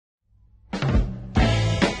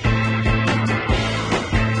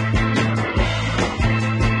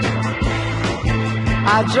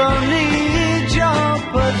I don't need your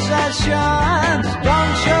possessions,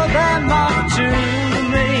 don't show them off to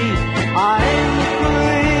me. I'm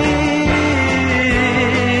free.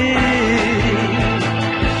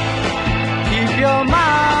 Keep your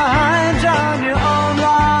mind on your own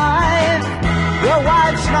life. Your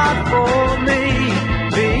wife's not for me.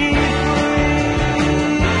 Be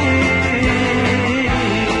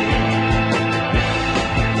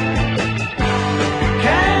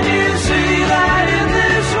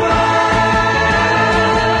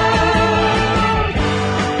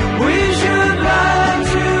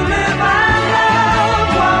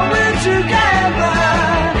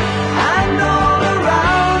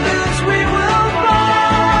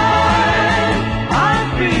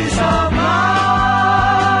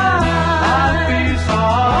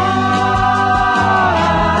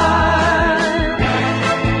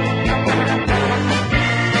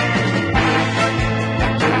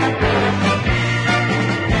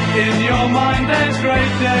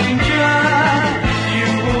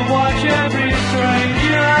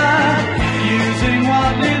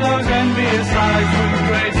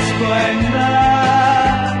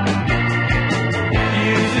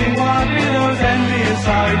using wildly those envious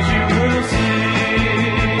sides you will see.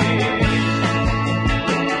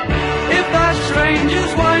 If that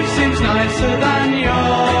stranger's wife seems nicer than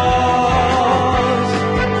yours,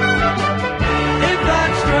 if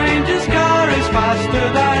that stranger's car is faster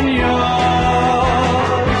than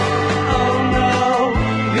yours, oh no,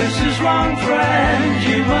 this is wrong, friend.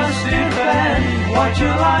 You must defend what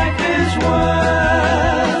your life is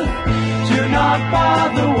worth. Do not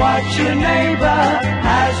bother what your neighbor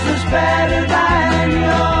has that's better than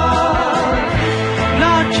yours.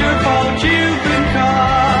 Not your fault you've been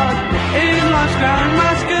caught in lost ground.